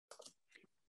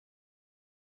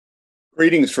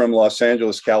Greetings from Los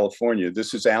Angeles, California.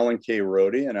 This is Alan K.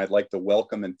 Rody, and I'd like to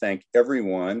welcome and thank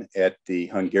everyone at the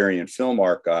Hungarian Film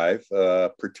Archive,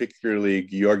 particularly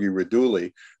Georgi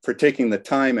Raduli, for taking the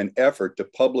time and effort to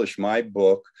publish my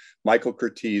book, Michael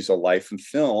Kertész, A Life in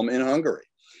Film in Hungary.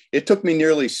 It took me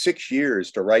nearly 6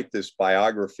 years to write this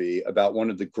biography about one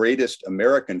of the greatest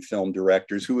American film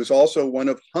directors, who was also one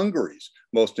of Hungary's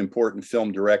most important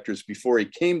film directors before he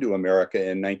came to America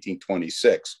in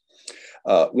 1926.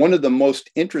 One of the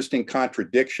most interesting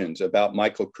contradictions about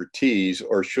Michael Kertész,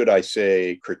 or should I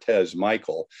say Kertész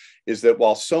Michael, is that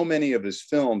while so many of his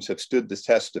films have stood the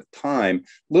test of time,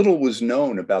 little was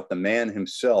known about the man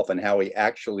himself and how he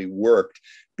actually worked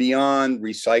beyond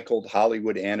recycled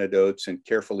Hollywood anecdotes and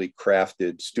carefully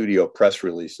crafted studio press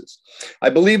releases. I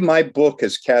believe my book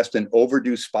has cast an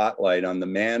overdue spotlight on the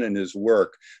man and his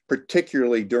work,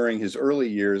 particularly during his early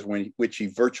years, which he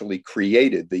virtually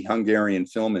created the Hungarian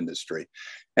film industry.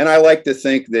 And I like to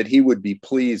think that he would be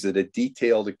pleased that a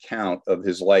detailed account of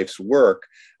his life's work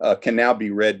can now be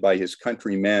read by his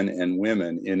countrymen and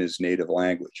women in his native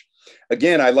language.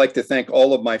 Again, I'd like to thank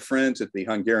all of my friends at the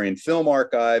Hungarian Film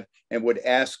Archive and would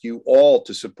ask you all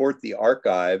to support the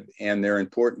archive and their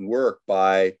important work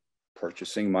by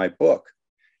purchasing my book.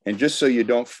 And just so you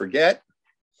don't forget,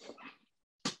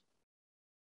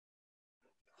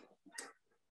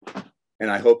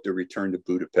 and I hope to return to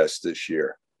Budapest this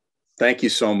year. Thank you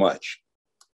so much.